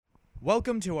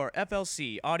Welcome to our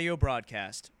FLC audio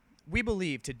broadcast. We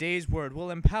believe today's word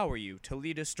will empower you to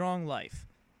lead a strong life.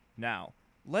 Now,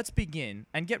 let's begin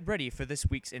and get ready for this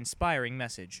week's inspiring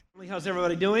message. How's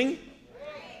everybody doing?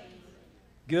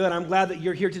 Good. I'm glad that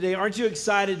you're here today. Aren't you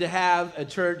excited to have a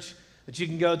church that you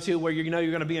can go to where you know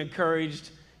you're going to be encouraged,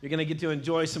 you're going to get to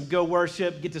enjoy some good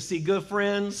worship, get to see good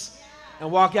friends,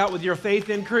 and walk out with your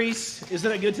faith increase?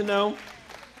 Isn't it good to know?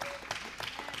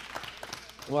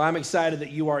 Well, I'm excited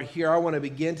that you are here. I want to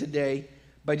begin today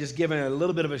by just giving a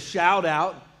little bit of a shout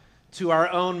out to our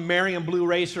own Marion Blue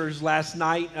Racers. Last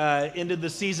night ended the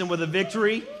season with a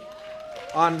victory.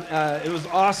 It was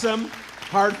awesome,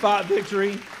 hard-fought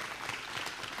victory.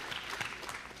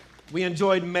 We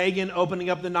enjoyed Megan opening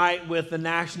up the night with the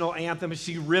national anthem.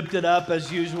 She ripped it up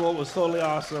as usual. It was totally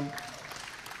awesome.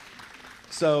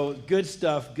 So good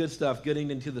stuff, getting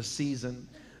into the season.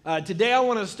 Today I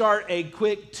want to start a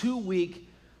quick 2-week,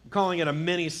 I'm calling it a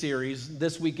mini-series,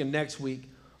 this week and next week.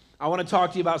 I want to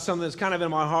talk to you about something that's kind of in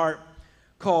my heart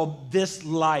called This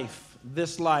Life.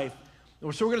 So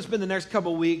we're going to spend the next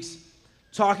couple weeks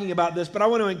talking about this, but I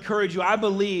want to encourage you. I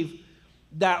believe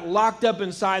that locked up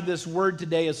inside this word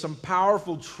today is some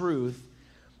powerful truth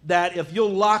that if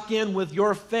you'll lock in with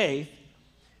your faith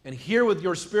and hear with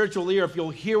your spiritual ear, if you'll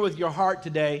hear with your heart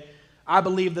today, I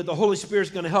believe that the Holy Spirit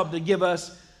is going to help to give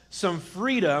us some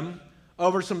freedom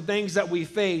over some things that we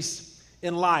face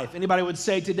in life. Anybody would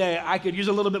say today, I could use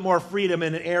a little bit more freedom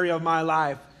in an area of my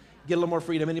life, get a little more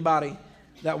freedom. Anybody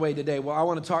that way today? Well, I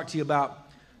want to talk to you about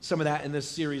some of that in this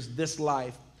series, This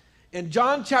Life. In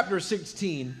John chapter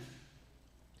 16,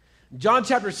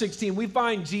 we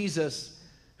find Jesus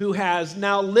who has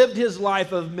now lived his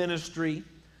life of ministry.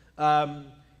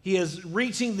 He is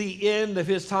reaching the end of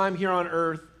his time here on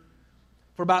earth.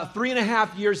 For about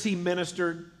 3.5 years he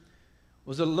ministered.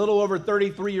 Was a little over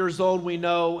 33 years old, we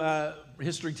know,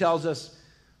 history tells us,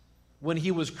 when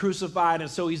he was crucified. And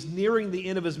so he's nearing the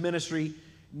end of his ministry,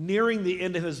 nearing the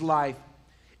end of his life.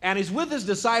 And he's with his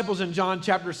disciples in John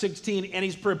chapter 16, and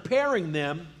he's preparing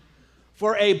them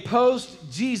for a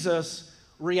post-Jesus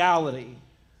reality.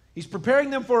 He's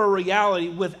preparing them for a reality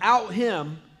without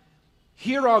him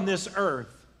here on this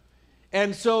earth.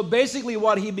 And so basically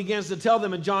what he begins to tell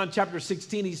them in John chapter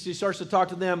 16, he starts to talk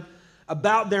to them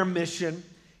about their mission.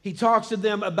 He talks to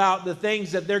them about the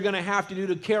things that they're going to have to do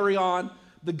to carry on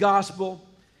the gospel.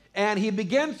 And he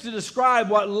begins to describe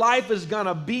what life is going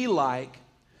to be like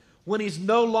when he's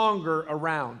no longer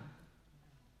around.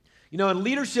 You know, in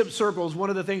leadership circles, one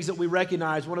of the things that we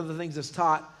recognize, one of the things that's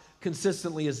taught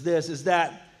consistently is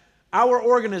that our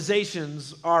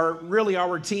organizations are really,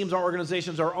 our teams, our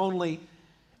organizations are only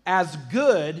as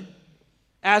good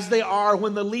as they are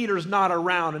when the leader's not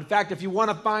around. In fact, if you want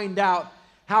to find out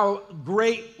how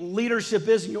great leadership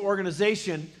is in your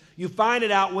organization, you find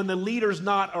it out when the leader's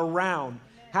not around.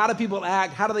 How do people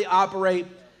act? How do they operate?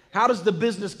 How does the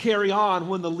business carry on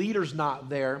when the leader's not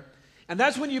there? And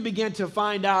that's when you begin to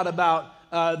find out about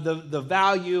the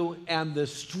value and the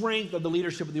strength of the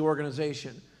leadership of the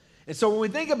organization. And so when we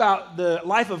think about the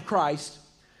life of Christ,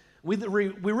 we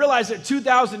realize that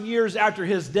 2,000 years after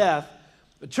his death,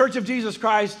 the Church of Jesus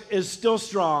Christ is still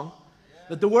strong,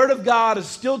 that the Word of God is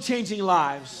still changing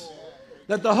lives,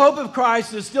 that the hope of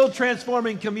Christ is still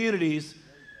transforming communities.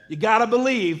 You got to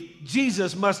believe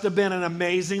Jesus must have been an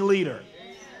amazing leader.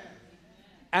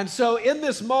 And so in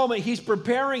this moment, he's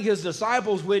preparing his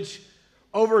disciples, which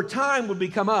over time would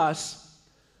become us,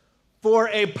 for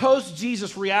a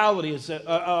post-Jesus reality. It's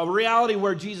a reality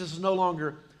where Jesus is no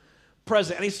longer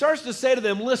present. And he starts to say to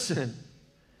them, listen,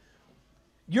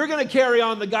 you're going to carry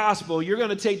on the gospel. You're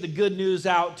going to take the good news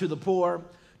out to the poor,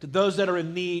 to those that are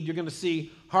in need. You're going to see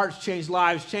hearts change,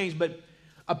 lives change. But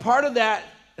a part of that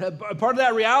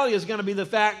reality is going to be the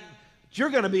fact that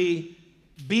you're going to be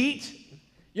beat.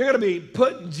 You're going to be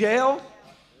put in jail.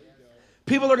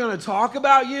 People are going to talk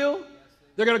about you.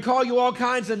 They're going to call you all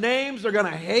kinds of names. They're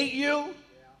going to hate you.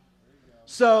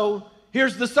 So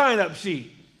here's the sign-up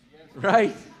sheet,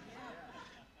 right?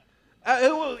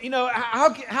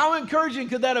 How encouraging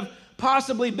could that have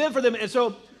possibly been for them? And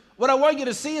so what I want you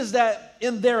to see is that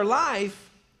in their life,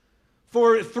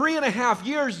 for 3.5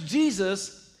 years,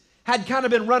 Jesus had kind of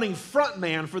been running front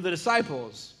man for the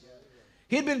disciples.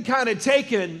 He'd been kind of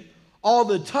taking all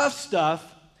the tough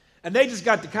stuff, and they just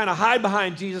got to kind of hide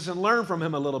behind Jesus and learn from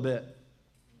him a little bit.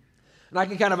 And I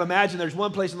can kind of imagine there's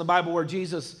one place in the Bible where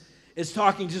Jesus is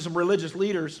talking to some religious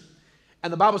leaders,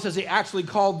 and the Bible says he actually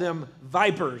called them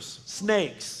vipers,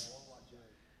 snakes.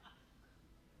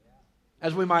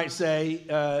 As we might say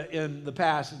in the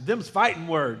past, them's fighting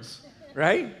words,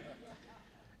 right?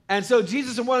 And so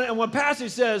Jesus in one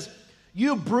passage says,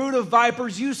 You brood of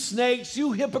vipers, you snakes,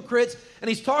 you hypocrites. And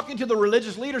he's talking to the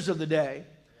religious leaders of the day.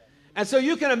 And so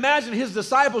you can imagine his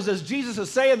disciples, as Jesus is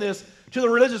saying this to the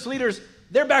religious leaders,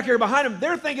 they're back here behind him.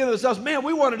 They're thinking to themselves, man,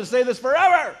 we wanted to say this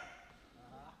forever.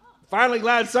 Finally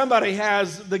glad somebody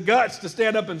has the guts to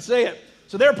stand up and say it.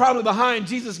 So they're probably behind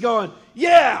Jesus going,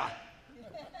 yeah.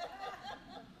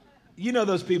 You know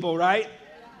those people, right?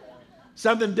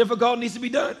 Something difficult needs to be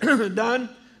done.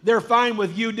 They're fine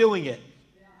with you doing it.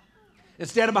 And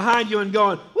standing behind you and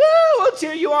going, woo, we'll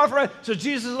cheer you on for it. So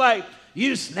Jesus is like,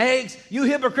 you snakes, you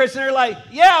hypocrites. And they're like,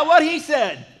 yeah, what he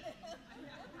said.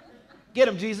 Get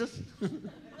him, Jesus.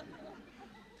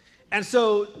 And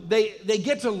so they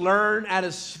get to learn at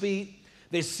his feet.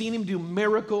 They've seen him do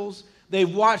miracles.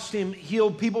 They've watched him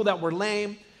heal people that were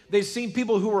lame. They've seen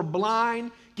people who were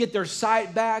blind get their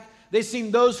sight back. They've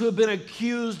seen those who have been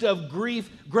accused of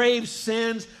grave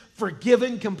sins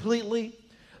forgiven completely.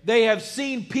 They have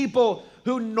seen people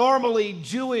who normally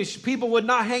Jewish people would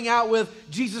not hang out with,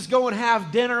 Jesus go and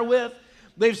have dinner with.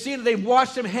 They've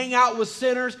watched him hang out with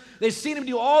sinners. They've seen him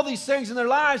do all these things in their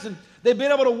lives, and they've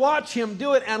been able to watch him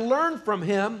do it and learn from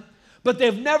him, but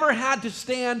they've never had to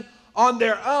stand on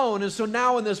their own. And so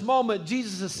now in this moment,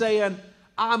 Jesus is saying,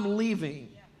 I'm leaving.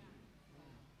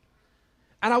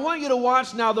 And I want you to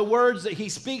watch now the words that he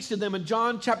speaks to them in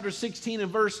John chapter 16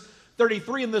 and verse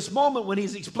 33. In this moment when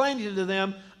he's explaining to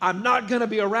them, I'm not going to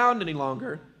be around any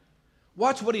longer.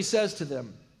 Watch what he says to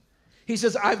them. He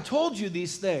says, I've told you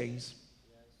these things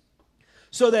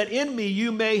so that in me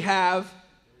you may have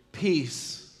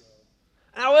peace.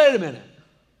 Now, wait a minute.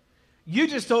 You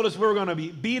just told us we were going to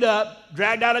be beat up,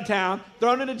 dragged out of town,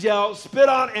 thrown into jail, spit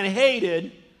on, and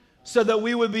hated so that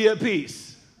we would be at peace.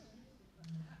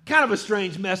 Kind of a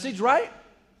strange message, right?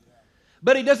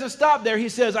 But he doesn't stop there. He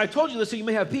says, I told you this so you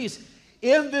may have peace.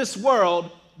 In this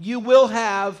world, you will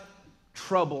have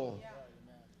trouble.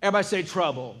 Everybody say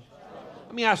trouble.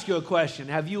 Let me ask you a question.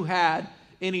 Have you had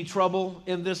any trouble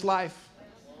in this life?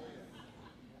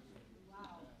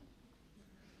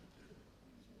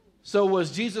 So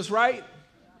was Jesus right?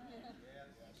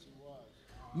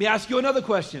 Let me ask you another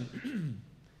question.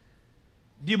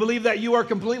 Do you believe that you are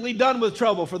completely done with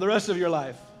trouble for the rest of your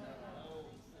life?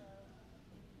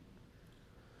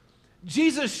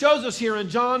 Jesus shows us here in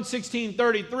John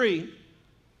 16:33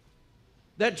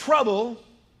 that trouble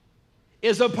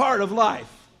is a part of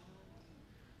life.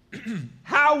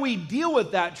 How we deal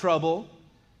with that trouble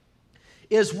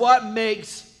is what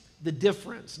makes the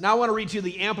difference. Now I want to read to you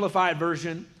the Amplified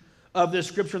version of this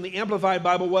scripture. In the Amplified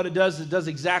Bible, what it does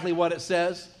exactly what it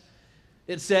says.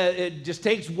 It just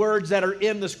takes words that are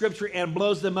in the scripture and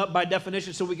blows them up by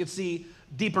definition so we can see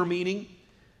deeper meaning.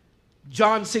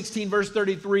 John 16, verse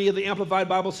 33 of the Amplified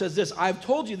Bible says this, I've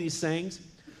told you these things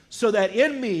so that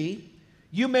in me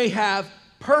you may have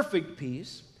perfect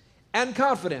peace and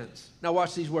confidence. Now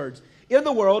watch these words. In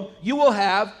the world you will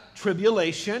have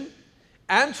tribulation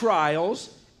and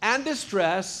trials and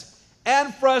distress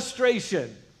and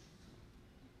frustration.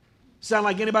 Sound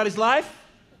like anybody's life?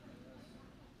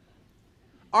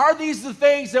 Are these the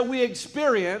things that we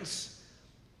experience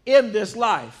in this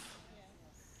life?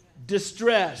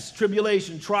 Distress,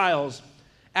 tribulation, trials,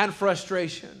 and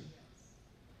frustration.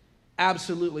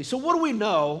 Absolutely. So what do we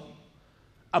know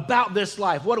about this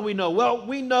life? What do we know? Well,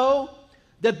 we know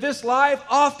that this life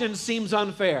often seems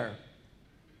unfair.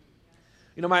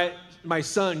 You know, my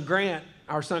son Grant,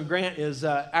 our son Grant is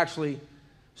actually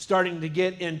starting to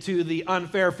get into the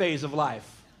unfair phase of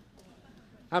life.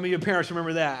 How many of your parents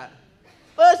remember that?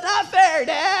 Well, it's not fair,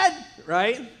 Dad.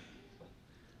 Right?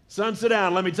 Son, sit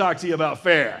down. Let me talk to you about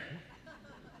fair.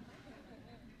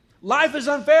 Life is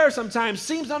unfair sometimes,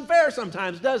 seems unfair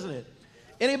sometimes, doesn't it?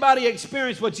 Anybody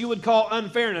experience what you would call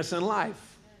unfairness in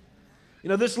life? You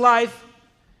know, this life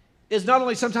is not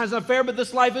only sometimes unfair, but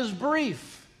this life is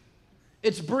brief.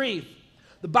 It's brief.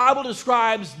 The Bible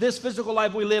describes this physical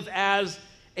life we live as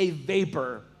a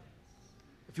vapor.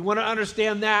 If you want to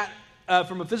understand that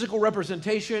from a physical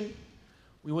representation,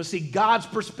 we want to see God's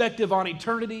perspective on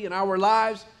eternity in our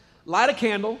lives. Light a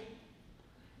candle,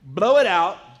 blow it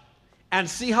out, and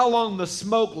see how long the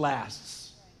smoke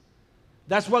lasts.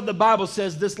 That's what the Bible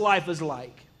says this life is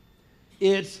like.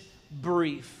 It's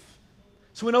brief.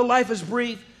 So we know life is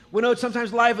brief. We know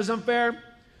sometimes life is unfair.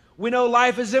 We know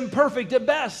life is imperfect at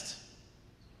best.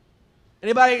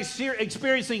 Anybody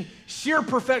experiencing sheer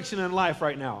perfection in life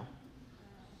right now?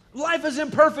 Life is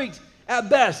imperfect at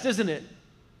best, isn't it?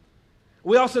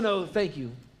 We also know, thank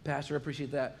you, Pastor, I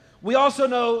appreciate that. We also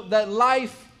know that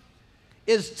life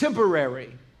is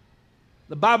temporary.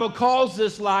 The Bible calls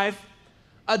this life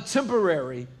a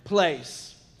temporary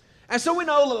place. And so we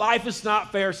know that life is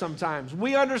not fair sometimes.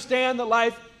 We understand that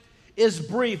life is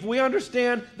brief. We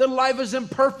understand that life is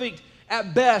imperfect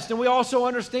at best. And we also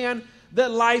understand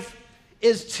that life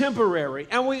is temporary.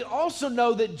 And we also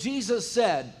know that Jesus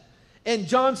said in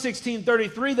John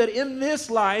 16:33 that in this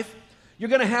life, you're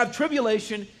going to have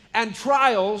tribulation and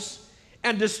trials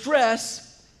and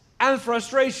distress and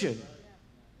frustration.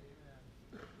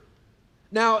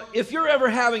 Now, if you're ever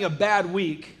having a bad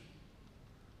week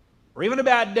or even a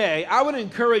bad day, I would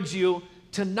encourage you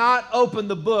to not open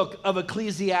the book of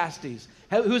Ecclesiastes.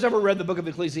 Who's ever read the book of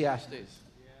Ecclesiastes?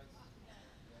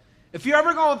 If you're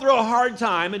ever going through a hard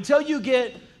time, until you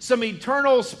get some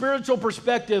eternal spiritual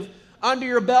perspective under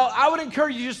your belt, I would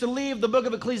encourage you just to leave the book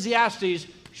of Ecclesiastes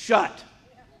shut.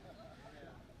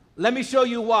 Let me show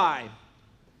you why.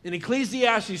 In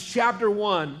Ecclesiastes chapter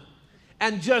 1,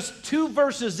 and just 2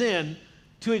 verses in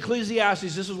to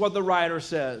Ecclesiastes, this is what the writer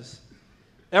says.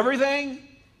 Everything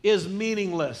is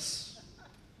meaningless,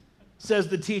 says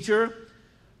the teacher,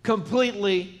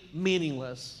 completely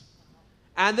meaningless.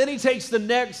 And then he takes the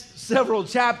next several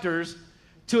chapters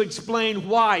to explain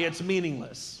why it's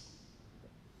meaningless.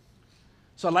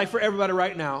 So I'd like for everybody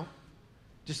right now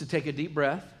just to take a deep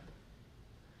breath,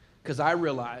 because I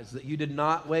realize that you did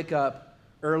not wake up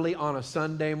early on a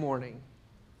Sunday morning,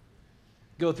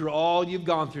 go through all you've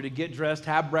gone through to get dressed,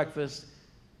 have breakfast,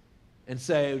 and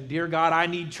say, dear God, I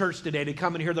need church today to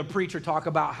come and hear the preacher talk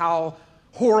about how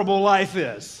horrible life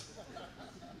is.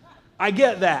 I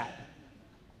get that.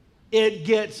 It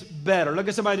gets better. Look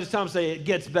at somebody, just tell them, say, it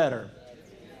gets better.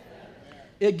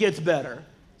 It gets better.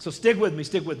 So stick with me,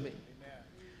 stick with me.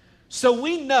 So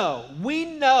we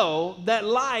know that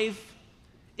life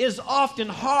is often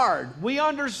hard. We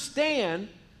understand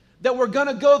that we're going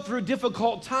to go through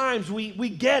difficult times. We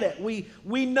get it.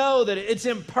 We know that it's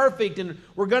imperfect, and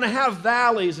we're going to have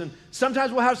valleys, and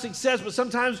sometimes we'll have success, but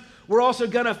sometimes we're also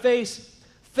going to face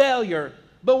failure.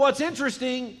 But what's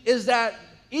interesting is that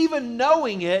even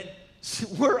knowing it,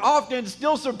 we're often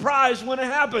still surprised when it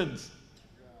happens.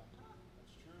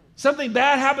 Something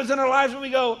bad happens in our lives and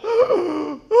we go,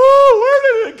 oh,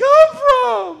 where did it come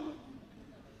from?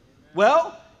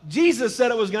 Well, Jesus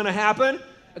said it was going to happen.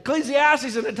 Ecclesiastes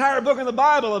is an entire book in the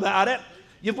Bible about it.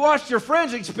 You've watched your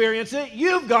friends experience it.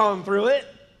 You've gone through it.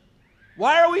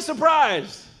 Why are we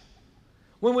surprised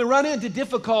when we run into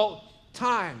difficult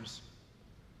times?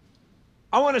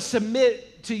 I want to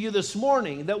submit to you this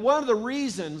morning that one of the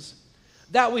reasons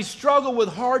that we struggle with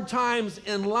hard times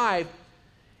in life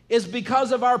is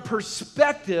because of our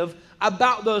perspective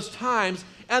about those times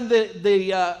and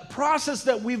the process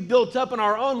that we've built up in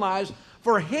our own lives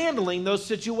for handling those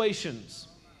situations.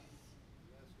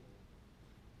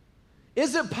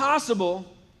 Is it possible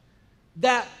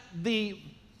that the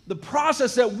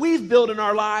process that we've built in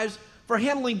our lives for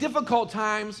handling difficult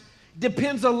times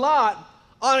depends a lot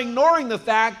on ignoring the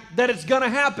fact that it's going to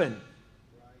happen?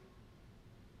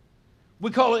 We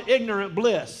call it ignorant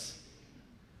bliss.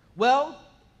 Well,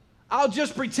 I'll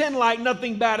just pretend like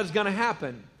nothing bad is going to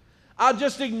happen. I'll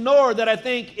just ignore that I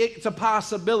think it's a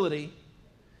possibility.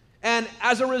 And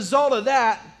as a result of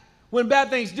that, when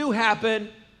bad things do happen,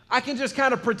 I can just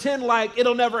kind of pretend like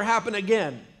it'll never happen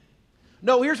again.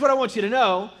 No, here's what I want you to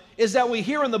know, is that we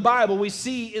hear in the Bible, we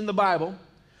see in the Bible,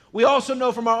 we also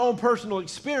know from our own personal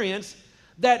experience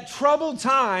that troubled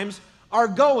times are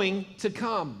going to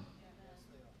come.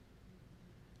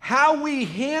 How we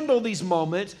handle these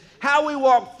moments, how we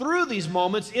walk through these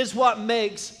moments is what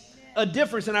makes a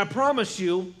difference. And I promise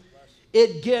you,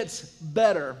 it gets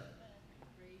better.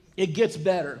 It gets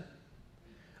better.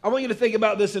 I want you to think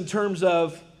about this in terms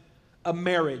of a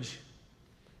marriage.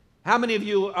 How many of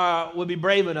you would be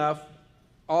brave enough,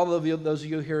 all of you, those of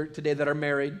you here today that are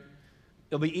married,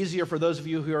 it'll be easier for those of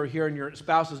you who are here and your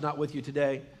spouse is not with you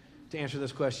today to answer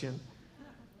this question.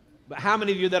 But how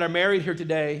many of you that are married here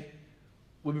today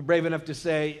would be brave enough to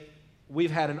say,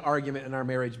 we've had an argument in our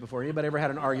marriage before? Anybody ever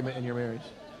had an argument in your marriage?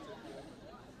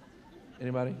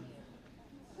 Anybody?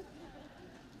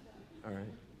 All right.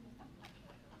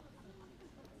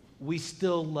 We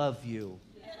still love you.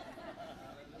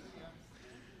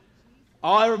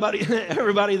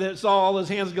 Everybody that saw all those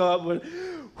hands go up went,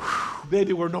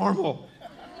 baby, we're normal.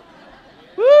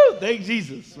 Woo, thank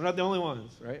Jesus. We're not the only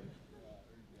ones, right?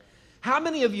 How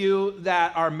many of you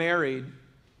that are married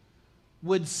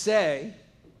would say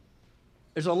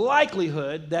there's a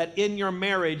likelihood that in your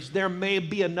marriage there may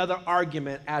be another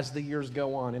argument as the years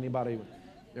go on? Anybody?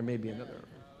 There may be another.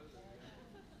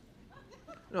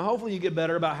 Now, hopefully you get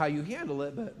better about how you handle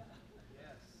it, but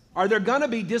are there going to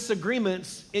be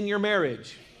disagreements in your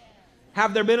marriage?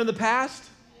 Have there been in the past?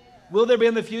 Will there be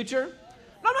in the future?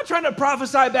 I'm not trying to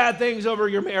prophesy bad things over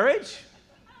your marriage.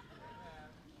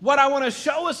 What I want to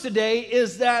show us today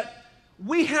is that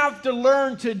we have to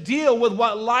learn to deal with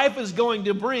what life is going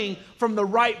to bring from the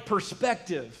right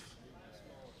perspective.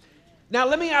 Now,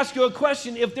 let me ask you a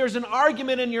question. If there's an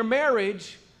argument in your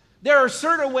marriage, there are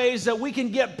certain ways that we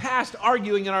can get past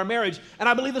arguing in our marriage. And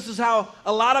I believe this is how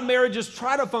a lot of marriages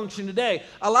try to function today.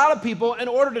 A lot of people, in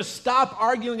order to stop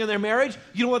arguing in their marriage,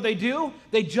 you know what they do?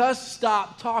 They just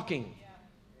stop talking.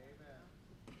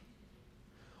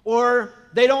 Or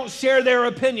they don't share their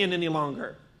opinion any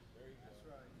longer.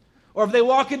 Or if they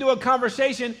walk into a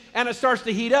conversation and it starts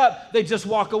to heat up, they just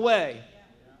walk away.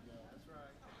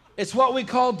 It's what we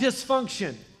call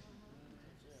dysfunction.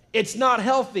 It's not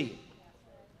healthy.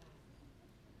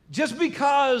 Just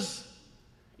because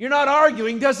you're not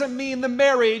arguing doesn't mean the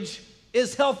marriage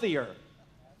is healthier.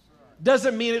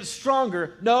 Doesn't mean it's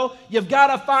stronger. No, you've got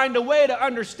to find a way to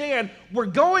understand we're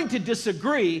going to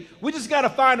disagree. We just got to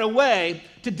find a way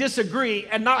to disagree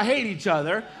and not hate each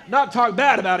other, not talk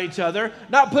bad about each other,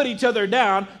 not put each other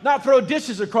down, not throw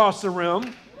dishes across the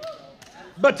room,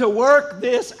 but to work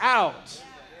this out.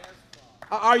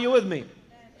 Are you with me?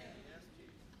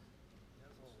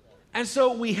 And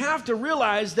so we have to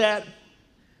realize that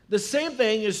the same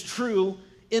thing is true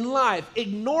in life.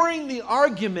 Ignoring the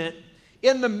argument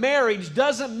in the marriage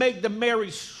doesn't make the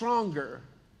marriage stronger.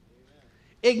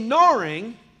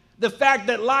 Ignoring the fact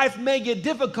that life may get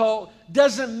difficult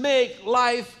doesn't make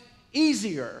life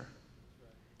easier.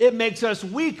 It makes us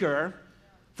weaker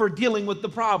for dealing with the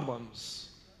problems.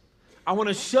 I want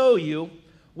to show you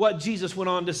what Jesus went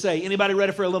on to say. Anybody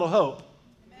ready for a little hope?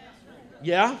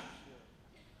 Yeah?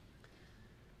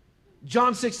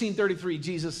 John 16:33,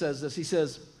 Jesus says this. He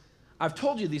says, I've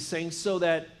told you these things so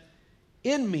that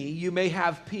in me you may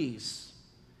have peace.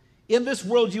 In this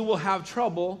world you will have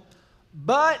trouble,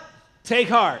 but take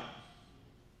heart.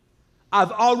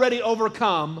 I've already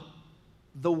overcome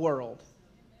the world.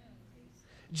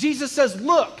 Jesus says,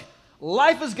 look,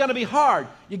 life is going to be hard.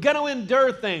 You're going to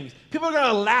endure things. People are going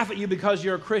to laugh at you because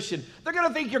you're a Christian. They're going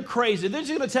to think you're crazy. They're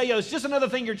just going to tell you it's just another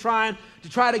thing you're trying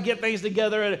to get things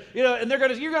together. And, and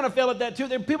you're going to fail at that too.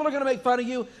 People are going to make fun of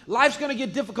you. Life's going to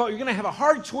get difficult. You're going to have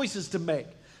hard choices to make.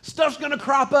 Stuff's going to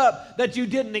crop up that you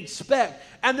didn't expect.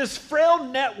 And this frail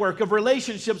network of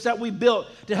relationships that we built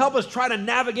to help us try to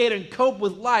navigate and cope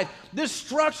with life, this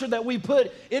structure that we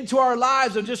put into our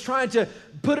lives of just trying to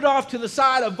put it off to the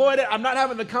side, avoid it, I'm not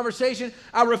having the conversation,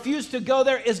 I refuse to go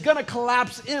there, is going to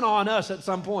collapse in on us at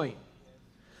some point.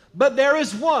 But there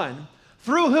is one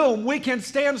through whom we can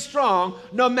stand strong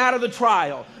no matter the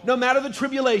trial, no matter the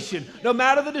tribulation, no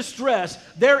matter the distress.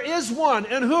 There is one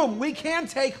in whom we can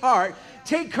take heart,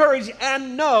 take courage,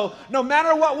 and know no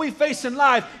matter what we face in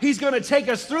life, He's going to take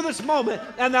us through this moment,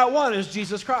 and that one is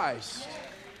Jesus Christ.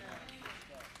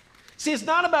 See, it's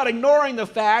not about ignoring the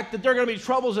fact that there are going to be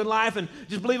troubles in life and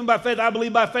just believing by faith. I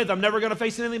believe by faith I'm never going to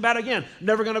face anything bad again. I'm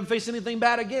never going to face anything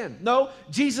bad again. No,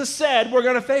 Jesus said we're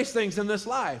going to face things in this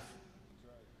life.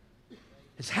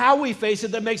 It's how we face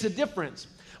it that makes a difference.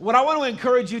 What I want to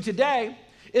encourage you today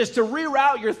is to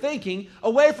reroute your thinking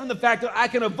away from the fact that I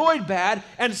can avoid bad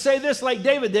and say this like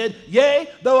David did, yea,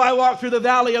 though I walk through the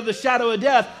valley of the shadow of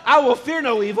death, I will fear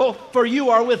no evil, for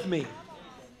you are with me.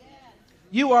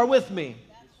 You are with me.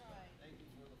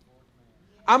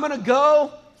 I'm going to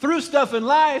go through stuff in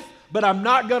life, but I'm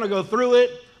not going to go through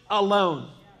it alone.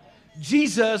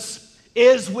 Jesus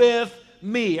is with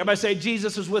me. Everybody say,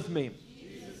 Jesus is with me.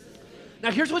 Now,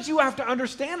 here's what you have to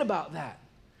understand about that.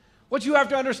 What you have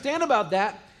to understand about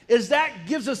that is that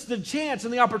gives us the chance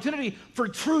and the opportunity for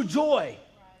true joy.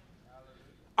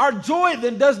 Our joy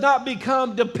then does not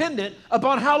become dependent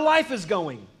upon how life is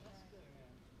going.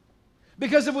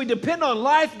 Because if we depend on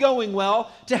life going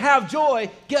well to have joy,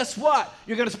 guess what?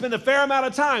 You're going to spend a fair amount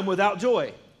of time without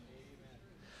joy.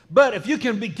 But if you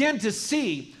can begin to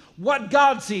see what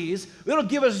God sees, it'll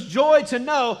give us joy to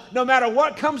know no matter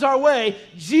what comes our way,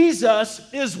 Jesus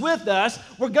is with us.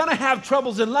 We're going to have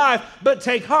troubles in life, but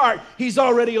take heart, He's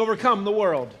already overcome the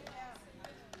world.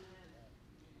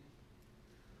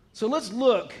 So let's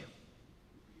look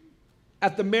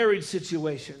at the marriage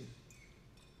situation.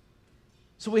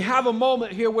 So we have a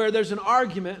moment here where there's an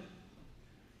argument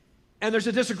and there's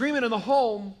a disagreement in the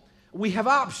home. We have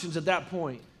options at that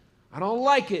point. I don't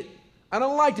like it. I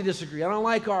don't like to disagree. I don't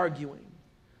like arguing.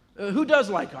 Who does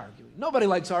like arguing? Nobody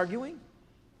likes arguing.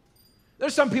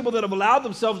 There's some people that have allowed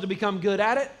themselves to become good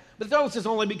at it, but it's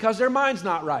only because their mind's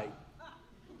not right.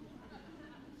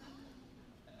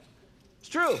 It's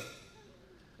true.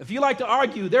 If you like to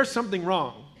argue, there's something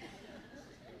wrong.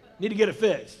 You need to get it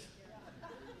fixed.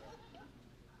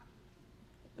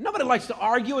 Nobody likes to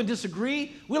argue and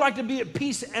disagree. We like to be at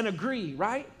peace and agree,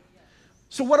 right?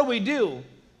 So what do?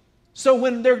 So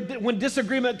when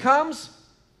disagreement comes,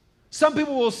 some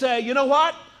people will say, you know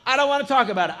what? I don't want to talk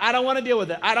about it. I don't want to deal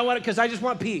with it. I don't want it because I just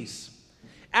want peace.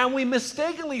 And we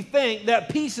mistakenly think that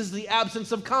peace is the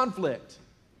absence of conflict,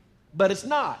 but it's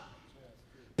not.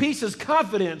 Peace is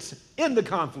confidence in the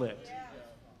conflict.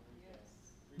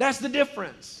 That's the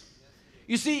difference.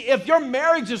 You see, if your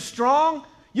marriage is strong,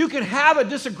 you can have a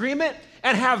disagreement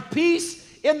and have peace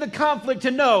in the conflict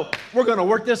to know we're going to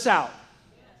work this out.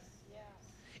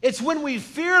 It's when we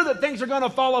fear that things are going to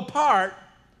fall apart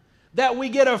that we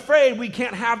get afraid we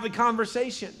can't have the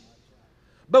conversation.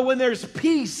 But when there's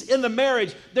peace in the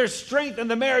marriage, there's strength in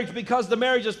the marriage because the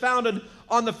marriage is founded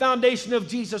on the foundation of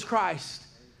Jesus Christ.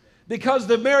 Because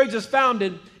the marriage is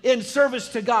founded in service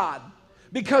to God.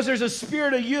 Because there's a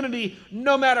spirit of unity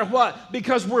no matter what.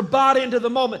 Because we're bought into the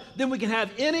moment. Then we can have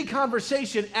any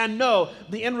conversation and know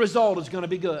the end result is going to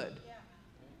be good.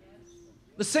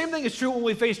 The same thing is true when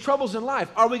we face troubles in life.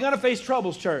 Are we going to face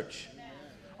troubles, church?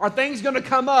 Are things going to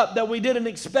come up that we didn't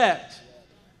expect?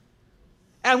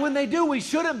 And when they do, we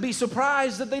shouldn't be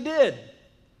surprised that they did.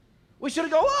 We should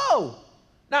go, whoa.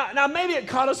 Now, maybe it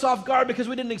caught us off guard because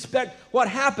we didn't expect what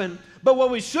happened. But what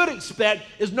we should expect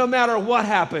is no matter what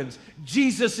happens,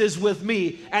 Jesus is with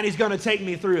me and he's going to take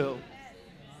me through.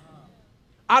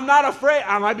 I'm not afraid.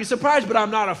 I might be surprised, but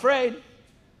I'm not afraid.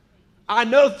 I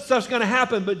know stuff's going to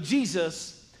happen, but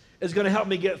Jesus is going to help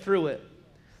me get through it.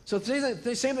 So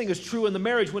the same thing is true in the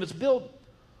marriage. When it's built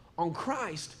on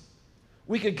Christ,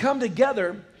 we can come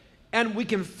together and we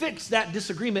can fix that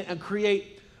disagreement and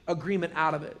create agreement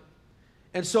out of it.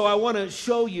 And so I want to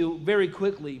show you very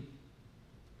quickly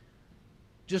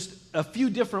just a few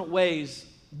different ways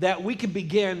that we can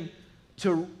begin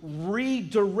to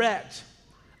redirect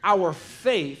our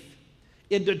faith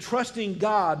into trusting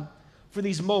God for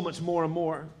these moments more and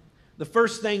more. The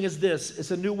first thing is this.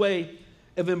 It's a new way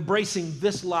of embracing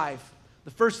this life.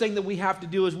 The first thing that we have to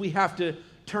do is we have to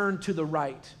turn to the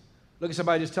right. Look at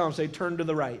somebody, just tell them, say, turn to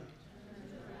the right.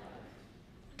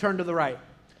 Turn to the right.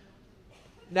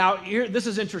 Now, here, this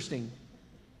is interesting.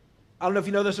 I don't know if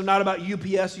you know this or not about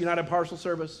UPS, United Parcel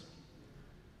Service.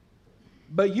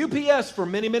 But UPS for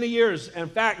many, many years, in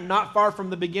fact, not far from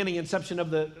the beginning, inception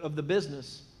of the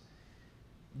business,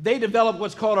 they developed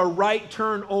what's called a right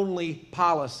turn only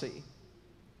policy.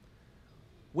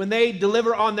 When they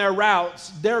deliver on their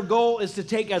routes, their goal is to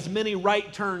take as many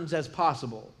right turns as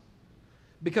possible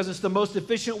because it's the most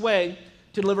efficient way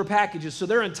to deliver packages. So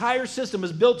their entire system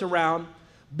is built around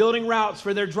building routes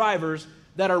for their drivers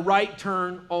that are right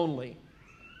turn only.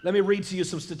 Let me read to you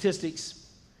some statistics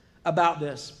about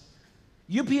this.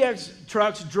 UPS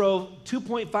trucks drove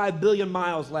 2.5 billion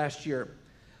miles last year,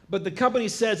 but the company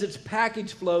says its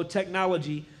package flow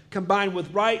technology combined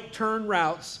with right turn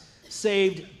routes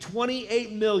saved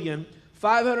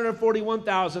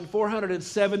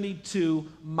 28,541,472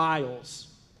 miles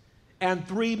and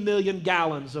 3 million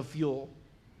gallons of fuel.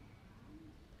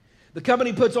 The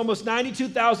company puts almost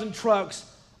 92,000 trucks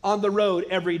on the road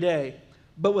every day,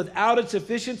 but without its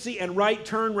efficiency and right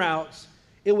turn routes,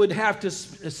 it would have to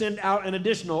send out an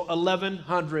additional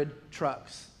 1,100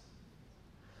 trucks.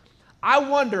 I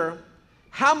wonder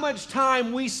how much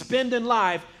time we spend in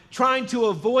life trying to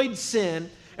avoid sin,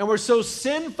 and we're so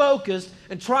sin-focused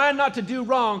and trying not to do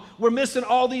wrong, we're missing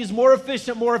all these more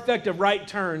efficient, more effective right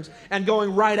turns and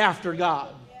going right after God.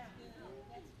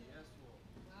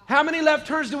 How many left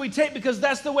turns do we take because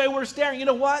that's the way we're staring? You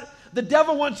know what? The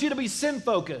devil wants you to be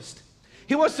sin-focused.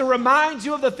 He wants to remind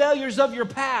you of the failures of your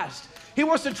past. He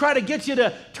wants to try to get you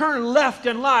to turn left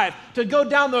in life, to go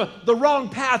down the wrong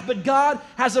path. But God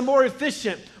has a more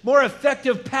efficient, more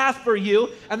effective path for you,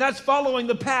 and that's following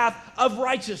the path of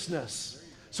righteousness.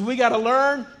 So we got to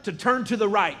learn to turn to the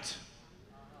right.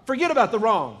 Forget about the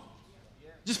wrong.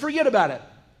 Just forget about it.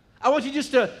 I want you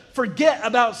just to forget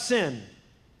about sin.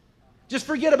 Just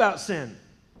forget about sin.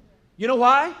 You know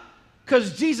why?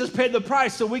 Because Jesus paid the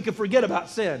price so we could forget about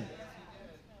sin.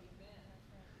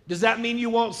 Does that mean you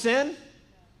won't sin?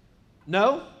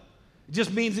 No. It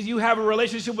just means that you have a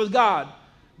relationship with God,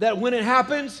 that when it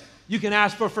happens, you can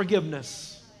ask for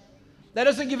forgiveness. That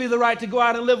doesn't give you the right to go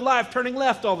out and live life turning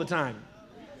left all the time.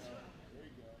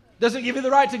 Doesn't give you the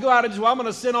right to go out and just, well, I'm going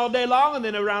to sin all day long, and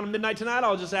then around midnight tonight,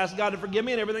 I'll just ask God to forgive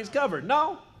me and everything's covered.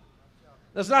 No.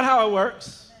 That's not how it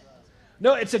works.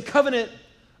 No, it's a covenant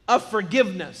of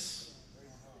forgiveness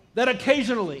that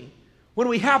occasionally, when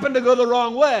we happen to go the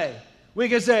wrong way, we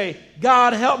can say,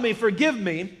 God, help me, forgive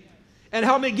me, and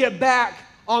help me get back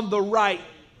on the right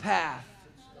path.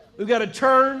 We've got to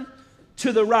turn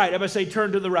to the right. Everybody say,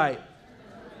 turn to the right.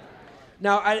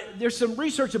 Now, there's some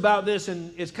research about this,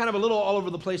 and it's kind of a little all over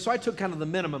the place, so I took kind of the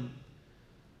minimum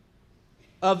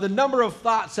of the number of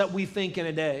thoughts that we think in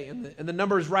a day. And the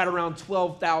number is right around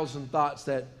 12,000 thoughts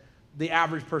that the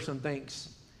average person thinks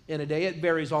in a day. It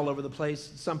varies all over the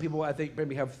place. Some people, I think,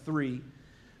 maybe have 3.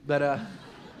 But and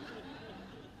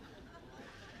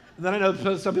then I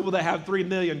know some people that have 3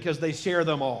 million because they share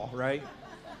them all, right?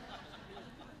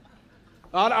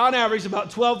 On average, about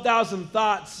 12,000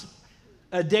 thoughts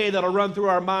a day that'll run through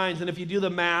our minds. And if you do the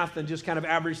math and just kind of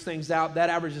average things out, that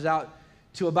averages out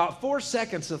to about 4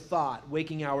 seconds of thought,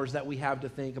 waking hours that we have to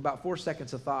think, about 4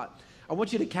 seconds of thought. I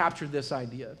want you to capture this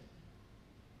idea.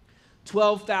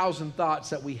 12,000 thoughts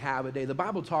that we have a day. The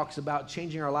Bible talks about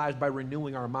changing our lives by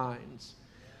renewing our minds.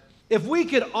 If we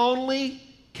could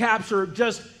capture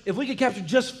just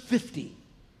 50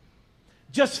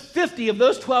 of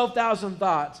those 12,000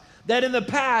 thoughts that in the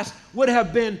past would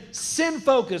have been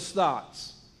sin-focused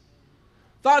thoughts.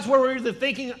 Thoughts where we're either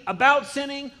thinking about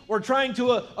sinning or trying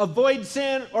to avoid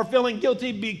sin or feeling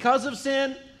guilty because of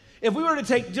sin. If we were to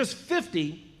take just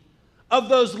 50 of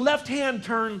those left-hand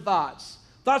turn thoughts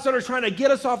that are trying to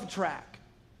get us off track,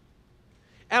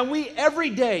 and we every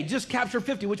day just capture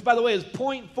 50, which by the way is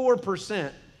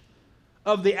 0.4%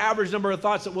 of the average number of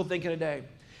thoughts that we'll think in a day.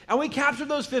 And we capture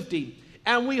those 50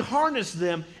 and we harness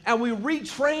them and we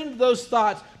retrain those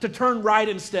thoughts to turn right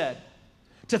instead,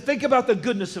 to think about the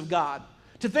goodness of God,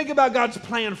 to think about God's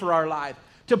plan for our life,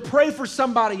 to pray for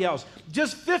somebody else.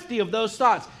 Just 50 of those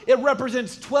thoughts. It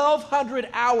represents 1,200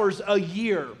 hours a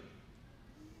year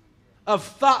of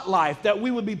thought life that we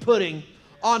would be putting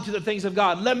onto the things of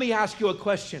God. Let me ask you a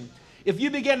question. If you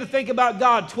began to think about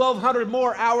God 1,200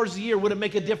 more hours a year, would it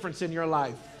make a difference in your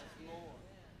life?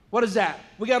 What is that?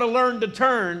 We got to learn to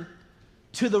turn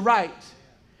to the right.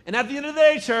 And at the end of the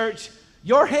day, church,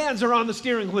 your hands are on the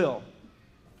steering wheel.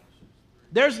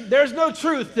 There's no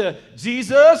truth to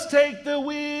Jesus, take the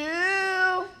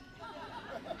wheel.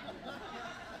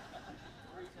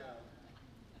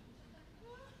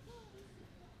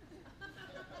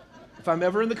 If I'm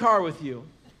ever in the car with you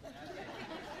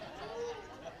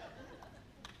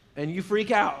and you freak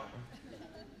out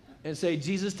and say,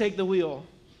 Jesus, take the wheel,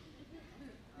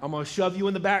 I'm going to shove you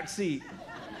in the back seat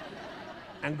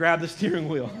and grab the steering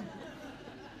wheel.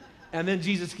 And then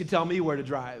Jesus can tell me where to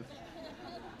drive.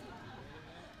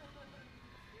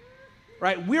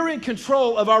 Right? We're in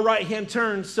control of our right-hand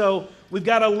turn, so we've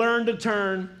got to learn to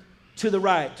turn to the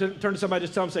right. Turn to somebody,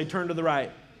 just tell them, say, turn to the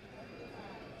right.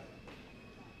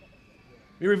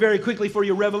 Let me read very quickly for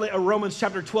you Romans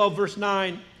chapter 12, verse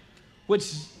 9,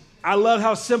 which I love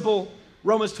how simple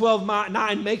Romans 12,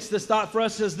 9 makes this thought for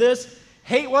us. It says this: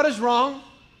 hate what is wrong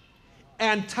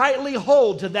and tightly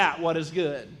hold to that what is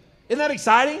good. Isn't that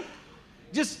exciting?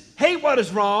 Just hate what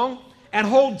is wrong and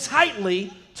hold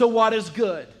tightly to what is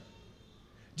good.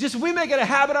 Just we make it a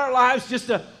habit in our lives just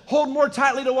to hold more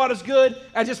tightly to what is good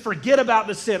and just forget about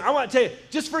the sin. I want to tell you,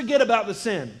 just forget about the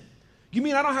sin. You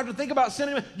mean I don't have to think about sin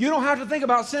anymore? You don't have to think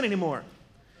about sin anymore.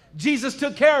 Jesus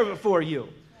took care of it for you.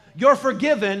 You're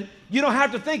forgiven. You don't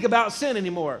have to think about sin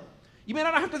anymore. You mean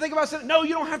I don't have to think about sin? No,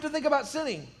 you don't have to think about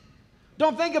sinning.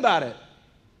 Don't think about it.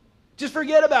 Just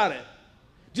forget about it.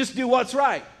 Just do what's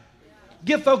right.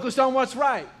 Get focused on what's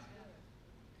right.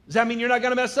 Does that mean you're not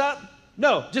going to mess up?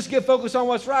 No, just get focused on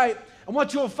what's right. And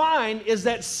what you'll find is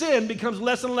that sin becomes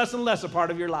less and less and less a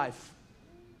part of your life.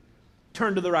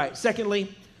 Turn to the right.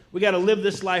 Secondly, we got to live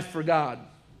this life for God.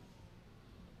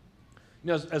 You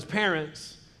know, as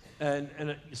parents,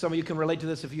 and some of you can relate to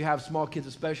this if you have small kids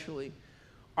especially,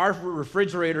 our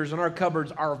refrigerators and our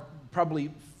cupboards are probably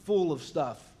full of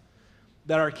stuff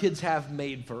that our kids have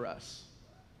made for us.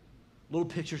 Little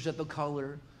pictures that they'll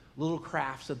color, little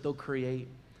crafts that they'll create.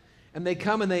 And they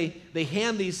come and they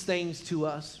hand these things to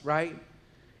us, right?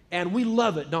 And we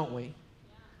love it, don't we?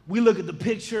 We look at the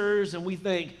pictures and we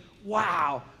think,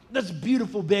 wow, that's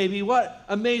beautiful, baby. What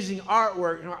amazing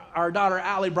artwork. Our daughter,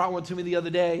 Allie, brought one to me the other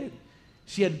day.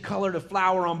 She had colored a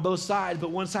flower on both sides,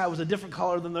 but one side was a different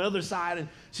color than the other side. And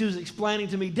she was explaining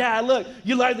to me, Dad, look,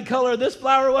 you like the color of this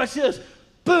flower? Watch this.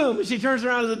 Boom, and she turns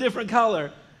around as a different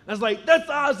color. I was like, that's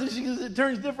awesome. She goes, it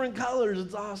turns different colors.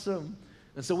 It's awesome.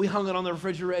 And so we hung it on the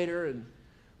refrigerator, and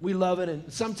we love it.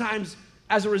 And sometimes,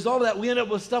 as a result of that, we end up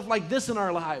with stuff like this in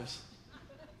our lives.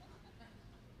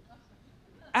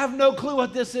 I have no clue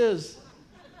what this is.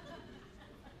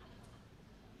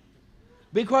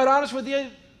 Be quite honest with you,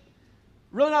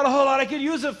 really not a whole lot I could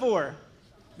use it for.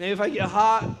 Maybe if I get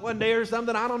hot one day or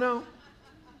something, I don't know.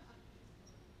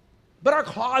 But our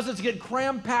closets get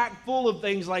cram-packed full of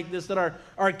things like this that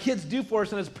our kids do for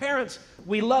us. And as parents,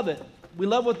 we love it. We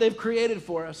love what they've created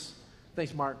for us.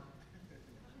 Thanks, Mark.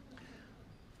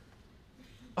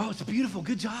 Oh, it's beautiful.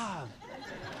 Good job.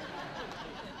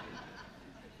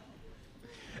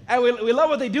 And we love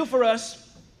what they do for us.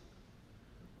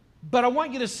 But I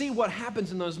want you to see what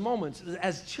happens in those moments.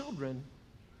 As children,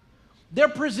 they're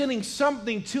presenting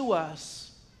something to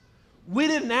us we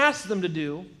didn't ask them to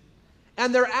do,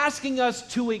 and they're asking us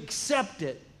to accept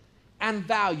it and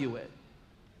value it.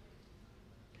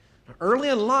 Early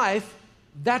in life,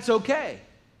 that's okay.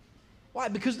 Why?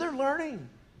 Because they're learning.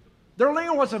 They're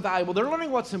learning what's valuable. They're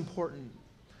learning what's important.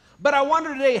 But I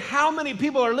wonder today how many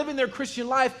people are living their Christian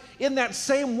life in that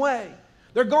same way.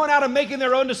 They're going out and making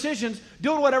their own decisions,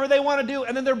 doing whatever they want to do,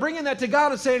 and then they're bringing that to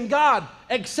God and saying, God,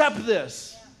 accept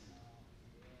this.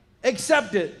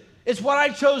 Accept it. It's what I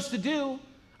chose to do.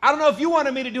 I don't know if you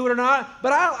wanted me to do it or not,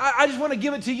 but I just want to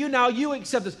give it to you now. You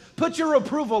accept this. Put your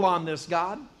approval on this,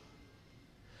 God.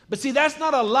 But see, that's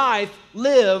not a life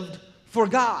lived for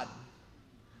God.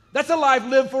 That's a life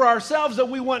lived for ourselves that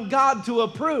we want God to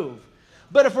approve.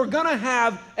 But if we're going to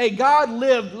have a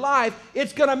God-lived life,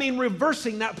 it's going to mean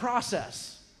reversing that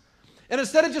process. And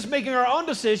instead of just making our own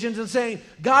decisions and saying,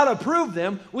 God, approve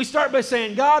them, we start by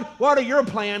saying, God, what are your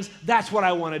plans? That's what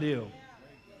I want to do.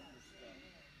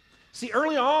 See,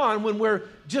 early on, when we're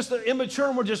just immature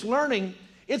and we're just learning,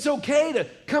 it's okay to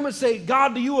come and say,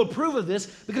 God, do you approve of this?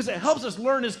 Because it helps us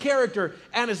learn his character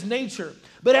and his nature.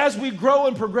 But as we grow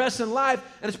and progress in life,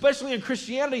 and especially in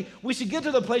Christianity, we should get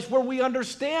to the place where we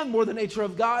understand more the nature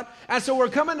of God. And so we're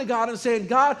coming to God and saying,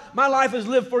 God, my life is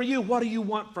lived for you. What do you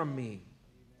want from me?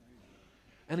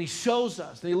 And he shows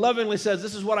us. And he lovingly says,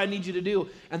 this is what I need you to do.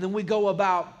 And then we go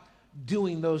about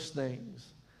doing those things.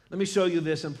 Let me show you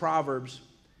this in Proverbs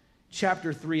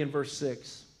chapter 3 and verse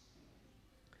 6.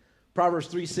 Proverbs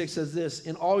 3:6 says this,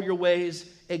 in all your ways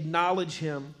acknowledge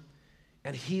him,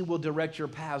 and he will direct your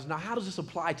paths. Now, how does this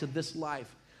apply to this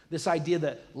life? This idea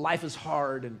that life is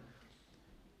hard and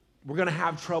we're going to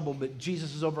have trouble, but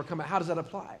Jesus has overcome it. How does that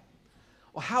apply?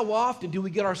 Well, how often do we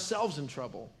get ourselves in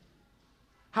trouble?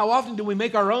 How often do we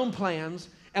make our own plans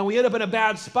and we end up in a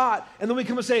bad spot, and then we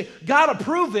come and say, God,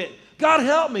 approve it. God,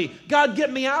 help me. God,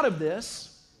 get me out of this.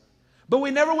 But we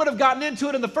never would have gotten into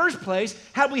it in the first place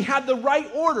had we had the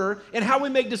right order in how we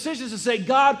make decisions to say,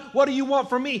 God, what do you want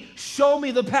from me? Show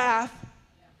me the path.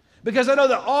 Because I know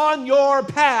that on your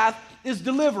path is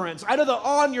deliverance. I know that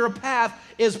on your path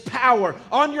is power.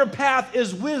 On your path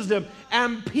is wisdom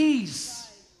and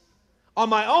peace. On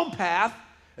my own path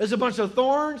is a bunch of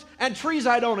thorns and trees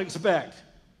I don't expect.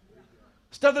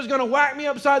 Stuff that's going to whack me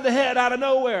upside the head out of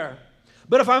nowhere.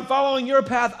 But if I'm following your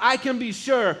path, I can be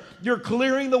sure you're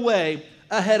clearing the way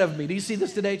ahead of me. Do you see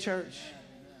this today, church?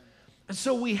 And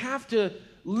so we have to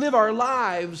live our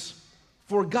lives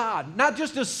for God. Not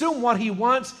just assume what he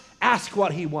wants, ask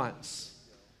what he wants.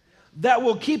 That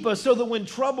will keep us so that when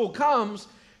trouble comes,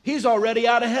 he's already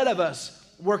out ahead of us,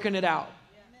 working it out.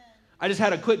 I just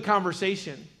had a quick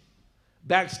conversation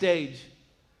backstage.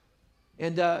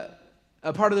 And a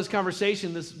part of this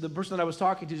conversation, the person that I was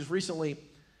talking to just recently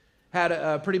had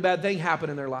a pretty bad thing happen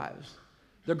in their lives.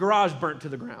 Their garage burnt to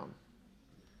the ground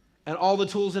and all the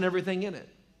tools and everything in it.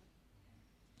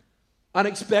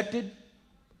 Unexpected,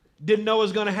 didn't know it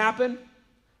was going to happen,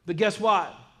 but guess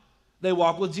what? They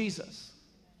walk with Jesus.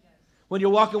 When you're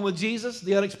walking with Jesus,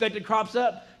 the unexpected crops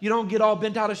up. You don't get all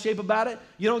bent out of shape about it.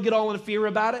 You don't get all in fear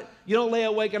about it. You don't lay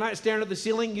awake at night staring at the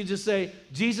ceiling. You just say,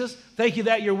 Jesus, thank you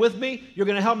that you're with me. You're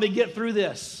going to help me get through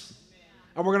this.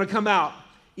 And we're going to come out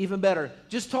even better.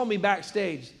 Just told me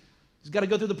backstage, he's got to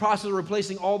go through the process of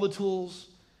replacing all the tools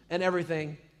and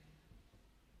everything.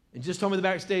 And just told me the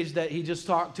backstage that he just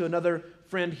talked to another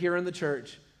friend here in the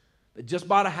church that just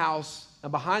bought a house,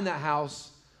 and behind that house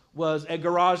was a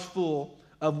garage full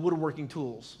of woodworking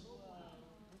tools.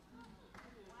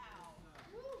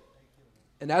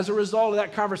 And as a result of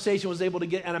that conversation, was able to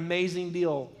get an amazing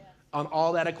deal on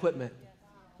all that equipment.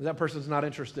 That person's not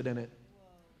interested in it.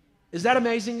 Is that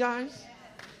amazing, guys?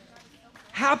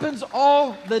 Happens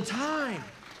all the time.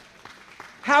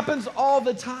 Happens all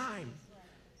the time.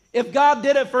 If God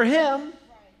did it for him,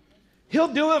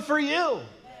 he'll do it for you.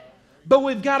 But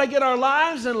we've got to get our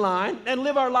lives in line and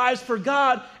live our lives for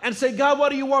God and say, God, what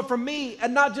do you want from me?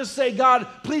 And not just say, God,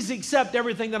 please accept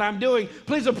everything that I'm doing.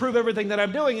 Please approve everything that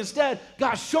I'm doing. Instead,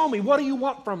 God, show me, what do you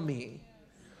want from me?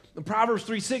 And Proverbs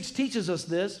 3:6 teaches us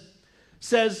this.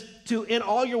 Says to, in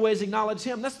all your ways, acknowledge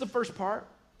him. That's the first part.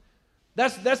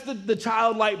 That's the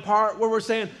childlike part where we're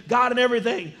saying, God, in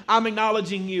everything, I'm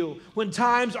acknowledging you. When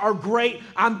times are great,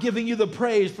 I'm giving you the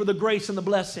praise for the grace and the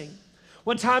blessing.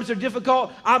 When times are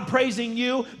difficult, I'm praising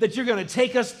you that you're going to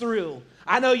take us through.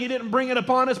 I know you didn't bring it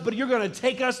upon us, but you're going to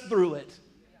take us through it.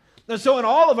 And so in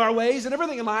all of our ways and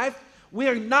everything in life, we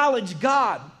acknowledge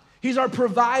God. He's our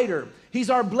provider. He's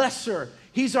our blesser.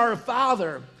 He's our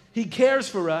Father. He cares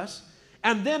for us.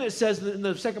 And then it says in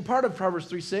the second part of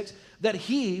Proverbs 3:6 that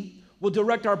He will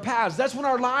direct our paths. That's when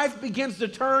our life begins to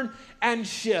turn and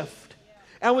shift.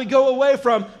 And we go away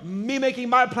from me making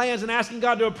my plans and asking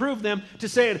God to approve them to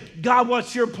saying, God,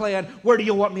 what's your plan? Where do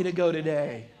you want me to go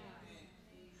today?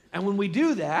 And when we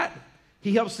do that,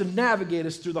 He helps to navigate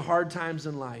us through the hard times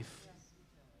in life.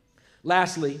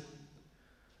 Lastly,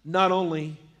 not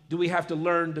only do we have to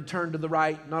learn to turn to the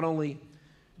right, not only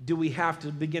do we have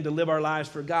to begin to live our lives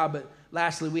for God, but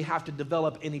lastly, we have to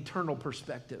develop an eternal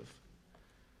perspective.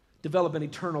 Develop an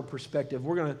eternal perspective.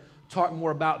 We're going to talk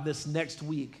more about this next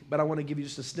week, but I want to give you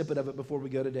just a snippet of it before we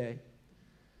go today.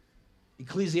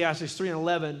 Ecclesiastes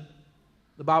 3:11,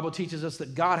 the Bible teaches us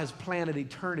that God has planted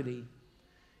eternity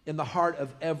in the heart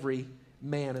of every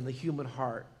man, in the human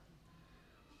heart.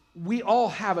 We all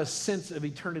have a sense of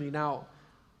eternity. Now,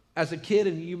 as a kid,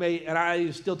 and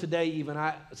I still today even,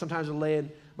 I sometimes will lay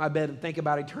in my bed and think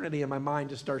about eternity and my mind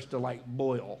just starts to like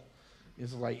boil.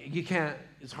 It's like,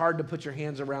 it's hard to put your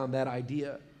hands around that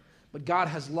idea. But God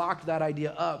has locked that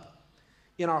idea up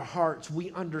in our hearts.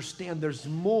 We understand there's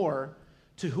more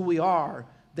to who we are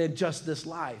than just this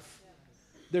life.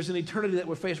 There's an eternity that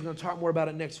we're facing. We're going to talk more about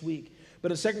it next week.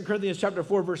 But in 2 Corinthians chapter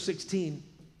 4, verse 16,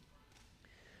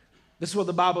 this is what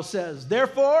the Bible says.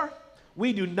 Therefore,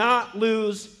 we do not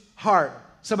lose heart.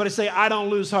 Somebody say, I don't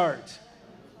lose heart.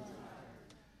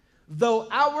 Though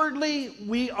outwardly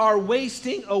we are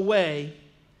wasting away,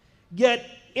 yet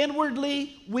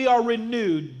inwardly we are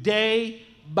renewed day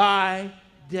by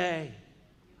day.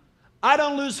 I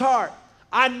don't lose heart.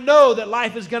 I know that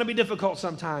life is going to be difficult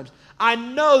sometimes. I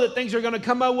know that things are going to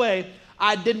come my way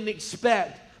I didn't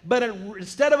expect. But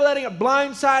instead of letting it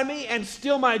blindside me and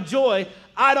steal my joy,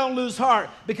 I don't lose heart.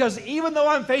 Because even though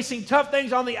I'm facing tough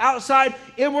things on the outside,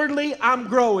 inwardly I'm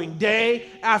growing day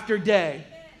after day.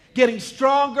 Getting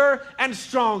stronger and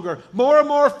stronger, more and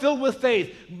more filled with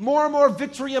faith, more and more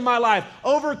victory in my life,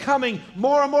 overcoming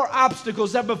more and more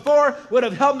obstacles that before would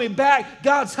have held me back.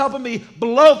 God's helping me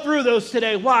blow through those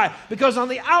today. Why? Because on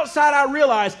the outside I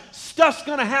realize stuff's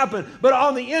going to happen, but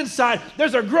on the inside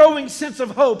there's a growing sense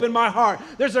of hope in my heart.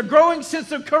 There's a growing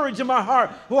sense of courage in my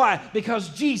heart. Why? Because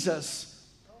Jesus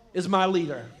is my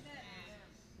leader.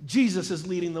 Jesus is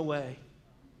leading the way.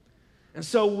 And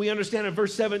so we understand in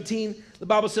verse 17, the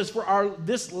Bible says, for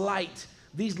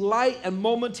these light and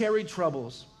momentary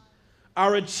troubles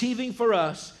are achieving for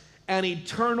us an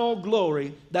eternal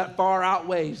glory that far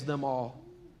outweighs them all.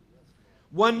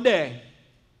 One day,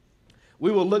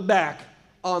 we will look back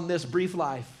on this brief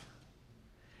life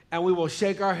and we will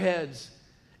shake our heads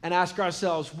and ask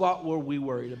ourselves, what were we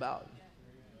worried about?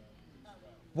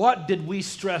 What did we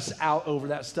stress out over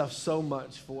that stuff so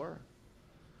much for?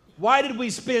 Why did we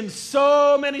spend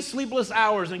so many sleepless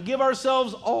hours and give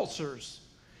ourselves ulcers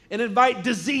and invite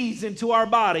disease into our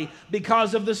body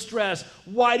because of the stress?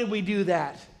 Why did we do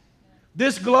that?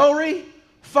 This glory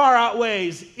far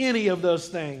outweighs any of those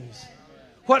things.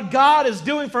 What God is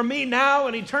doing for me now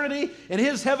in eternity in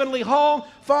His heavenly home,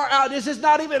 far out, this is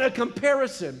not even a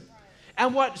comparison.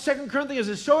 And what 2 Corinthians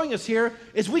is showing us here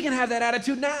is we can have that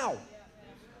attitude now.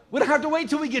 We don't have to wait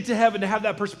till we get to heaven to have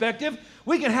that perspective.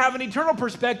 We can have an eternal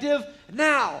perspective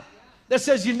now that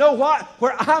says, you know what?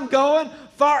 Where I'm going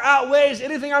far outweighs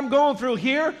anything I'm going through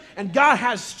here, and God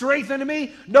has strengthened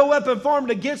me. No weapon formed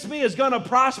against me is going to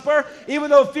prosper. Even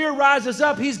though fear rises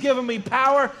up, He's given me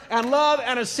power and love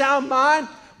and a sound mind.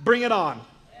 Bring it on.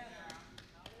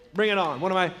 Bring it on.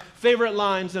 One of my favorite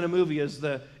lines in a movie is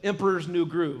The Emperor's New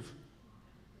Groove.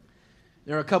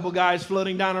 There are a couple guys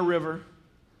floating down a river,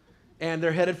 and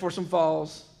they're headed for some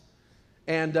falls.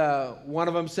 And one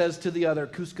of them says to the other,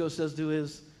 Cusco says to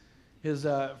his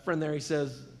friend there, he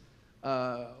says,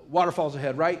 waterfalls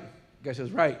ahead, right? The guy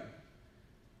says, right.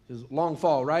 He says, long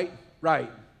fall, right? Right.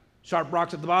 Sharp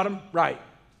rocks at the bottom? Right.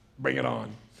 Bring it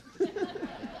on.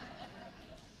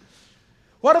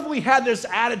 What if we had this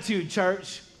attitude,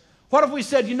 church? What if we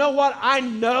said, you know what? I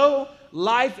know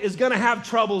life is going to have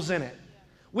troubles in it.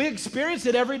 We experience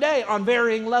it every day on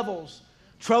varying levels.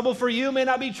 Trouble for you may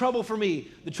not be trouble for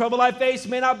me. The trouble I face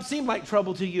may not seem like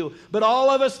trouble to you, but all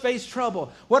of us face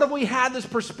trouble. What if we had this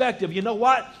perspective? You know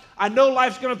what? I know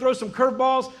life's going to throw some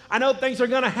curveballs. I know things are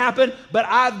going to happen, but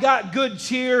I've got good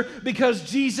cheer because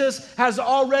Jesus has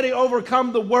already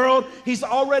overcome the world. He's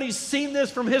already seen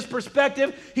this from His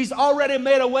perspective. He's already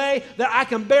made a way that I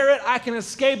can bear it, I can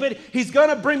escape it. He's going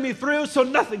to bring me through so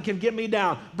nothing can get me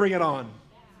down. Bring it on.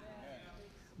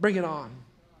 Bring it on.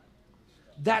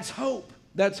 That's hope.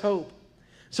 That's hope.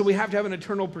 So we have to have an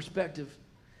eternal perspective.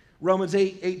 Romans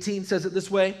 8:18 says it this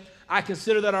way, I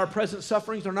consider that our present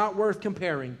sufferings are not worth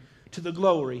comparing to the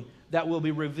glory that will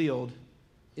be revealed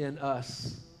in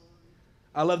us.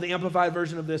 I love the Amplified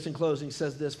version of this in closing. It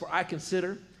says this, for I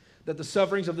consider that the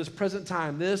sufferings of this present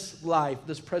time, this life,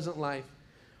 this present life,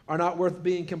 are not worth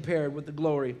being compared with the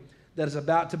glory that is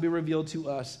about to be revealed to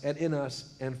us and in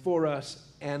us and for us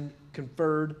and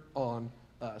conferred on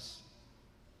us.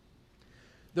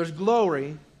 There's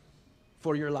glory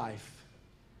for your life.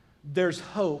 There's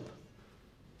hope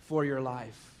for your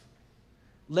life.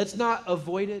 Let's not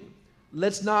avoid it.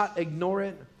 Let's not ignore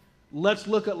it. Let's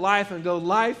look at life and go,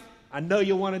 life, I know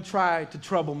you want to try to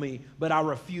trouble me, but I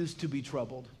refuse to be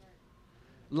troubled.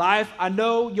 Life, I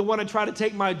know you want to try to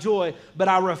take my joy, but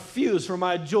I refuse for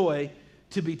my joy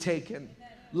to be taken.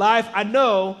 Life, I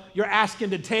know you're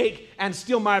asking to take and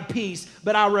steal my peace,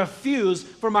 but I refuse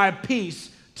for my peace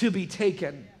to be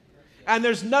taken. And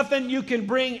there's nothing you can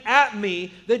bring at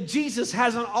me that Jesus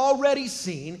hasn't already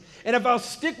seen. And if I'll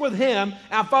stick with him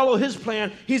and follow his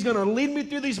plan, he's going to lead me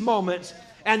through these moments,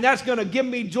 and that's going to give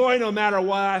me joy no matter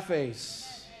what I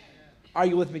face. Are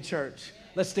you with me, church?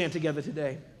 Let's stand together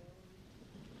today.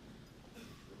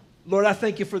 Lord, I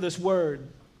thank you for this word.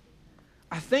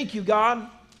 I thank you, God,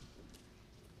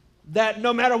 that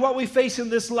no matter what we face in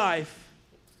this life,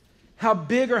 how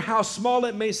big or how small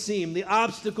it may seem, the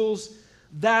obstacles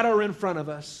that are in front of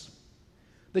us,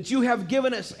 that you have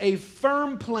given us a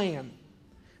firm plan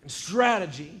and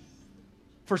strategy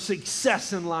for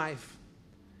success in life.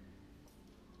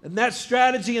 And that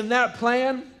strategy and that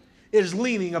plan is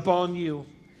leaning upon you,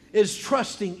 is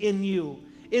trusting in you,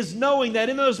 is knowing that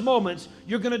in those moments,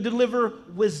 you're going to deliver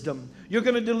wisdom. You're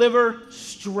going to deliver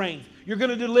strength. You're going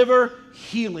to deliver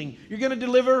healing. You're going to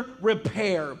deliver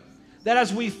repair. That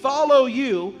as we follow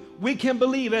you, we can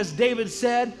believe, as David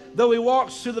said, though he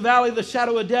walks through the valley of the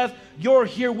shadow of death, you're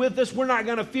here with us. We're not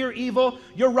going to fear evil.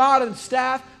 Your rod and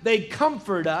staff, they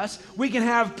comfort us. We can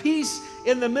have peace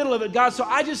in the middle of it, God. So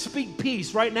I just speak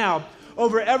peace right now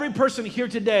over every person here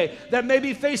today that may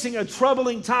be facing a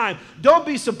troubling time. Don't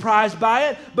be surprised by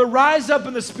it, but rise up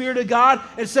in the Spirit of God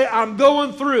and say, I'm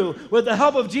going through. With the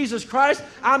help of Jesus Christ,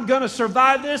 I'm going to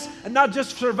survive this, and not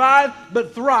just survive,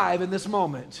 but thrive in this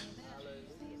moment.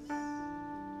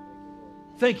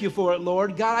 Thank you for it,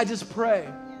 Lord. God, I just pray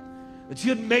that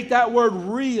you'd make that word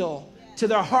real to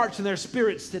their hearts and their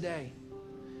spirits today.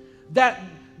 That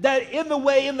in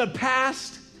the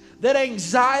past, that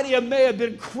anxiety may have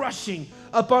been crushing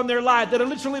upon their life, that it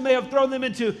literally may have thrown them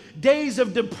into days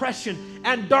of depression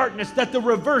and darkness, that the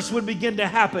reverse would begin to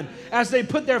happen as they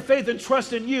put their faith and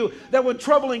trust in you, that when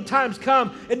troubling times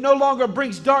come, it no longer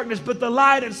brings darkness, but the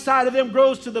light inside of them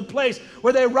grows to the place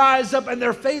where they rise up and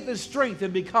their faith is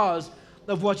strengthened because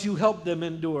of what you helped them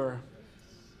endure.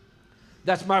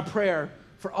 That's my prayer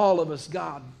for all of us,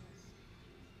 God.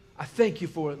 I thank you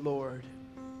for it, Lord.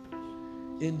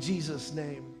 In Jesus'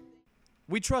 name.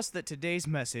 We trust that today's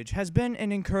message has been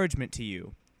an encouragement to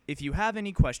you. If you have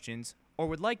any questions or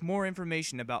would like more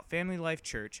information about Family Life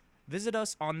Church, visit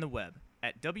us on the web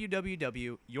at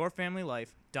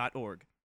www.yourfamilylife.org.